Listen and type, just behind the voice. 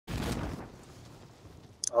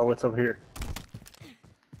Oh, what's over here?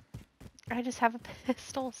 I just have a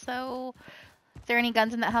pistol, so... Is there any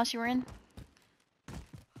guns in that house you were in?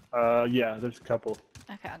 Yeah, there's a couple.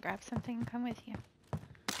 Okay, I'll grab something and come with you.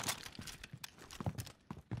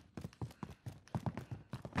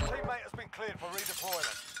 Teammate has been cleared for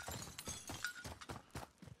redeployment.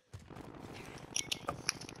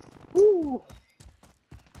 Woo!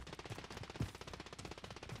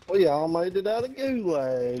 We all made it out of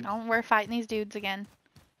Gulag. Oh, we're fighting these dudes again.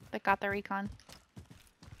 That got the recon.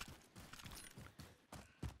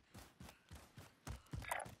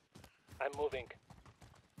 I'm moving.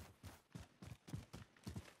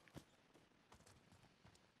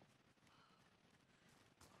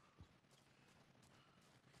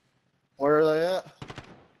 Where are they at?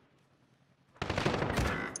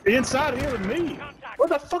 Inside here with me. Where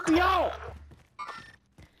the fuck are y'all?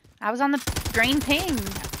 I was on the green ping.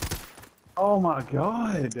 Oh my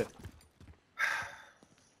god.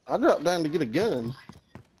 I dropped down to get a gun.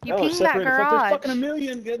 You Oh, pinged that separated from- garage. There's fucking a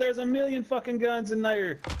million. There's a million fucking guns in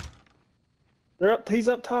there. They're up. He's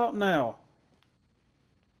up top now.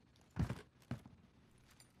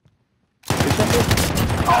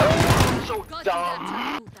 Oh, so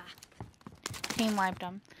dumb. Team wiped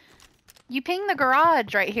them. You pinged the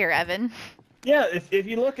garage right here, Evan. Yeah, if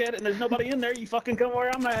you look at it and there's nobody in there, you fucking come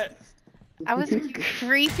where I'm at. I was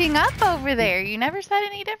creeping up over there. You never said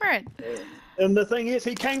any different. And the thing is,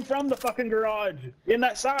 he came from the fucking garage in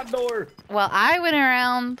that side door. Well, I went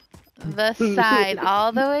around the side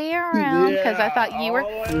all the way around because I thought you were.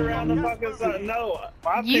 all the way around the fucking side. No,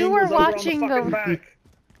 my You ping were was over on the watching fucking the- back.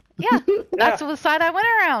 Yeah, that's the side I went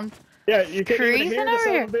around. Yeah, you couldn't even Cruising hear the over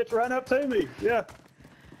son here. of a bitch run up to me. Yeah,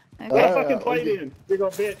 Okay. put a Alright, fucking plate okay. in. Big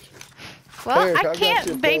old bitch. Well, Eric, I I got can't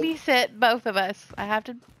you, bud. babysit both of us. I have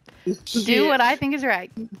to do what I think is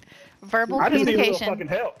right. Verbal I just need a little communication. fucking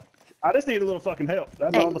help. I just need a little fucking help.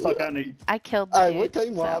 That's all the fuck I need. I killed the Hey, we dude,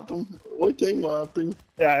 team wiped so. him. We team wiped him.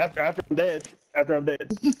 Yeah, after I'm dead. After I'm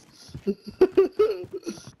dead.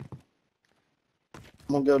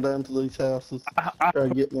 I'm gonna go down to these houses. I Try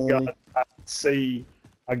to get money. God, I see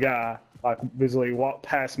a guy like visually walk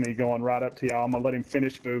past me going right up to y'all. I'm gonna let him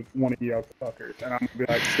finish move one of y'all fuckers, and I'm gonna be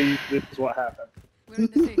like, see, this is what happened. We're in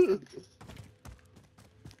the safe zone.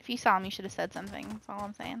 If you saw him, you should have said something. That's all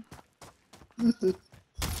I'm saying.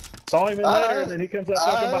 Saw him in there, and then he comes up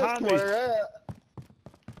fucking behind me. Where at?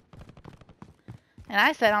 And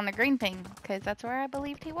I said on the green ping because that's where I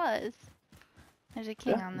believed he was. There's a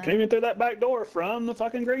king Yeah, on the. came in through that back door from the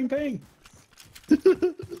fucking green ping. There's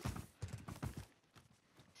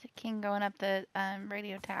a king going up the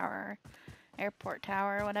radio tower, airport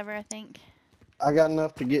tower, whatever I think. I got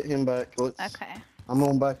enough to get him back. Okay. I'm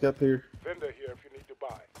going back up here. Vendor here if you need to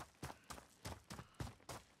buy.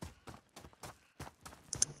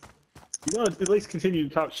 You want to at least continue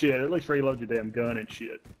to talk shit. At least reload your damn gun and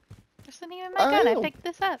shit. This isn't even my gun. I Oh. picked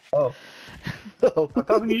this up. Oh. I'm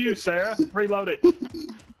talking to you, Sarah. Reload it.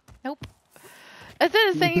 Nope. I said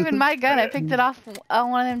it's not even my gun. I picked it off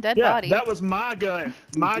on one of them dead Yeah, bodies. that was my gun.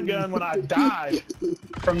 My gun when I died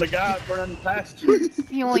from the guy running past you.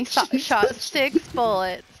 You only shot 6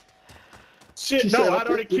 bullets. Shit, She no, said I I'd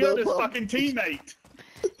already picked it killed up his on- fucking teammate.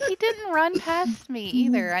 He didn't run past me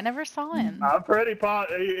either. I never saw him. I'm pretty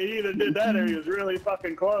positive he either did that or he was really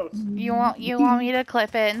fucking close. You want me to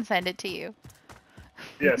clip it and send it to you?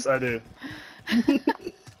 Yes, I do. All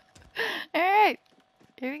right.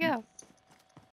 Here we go.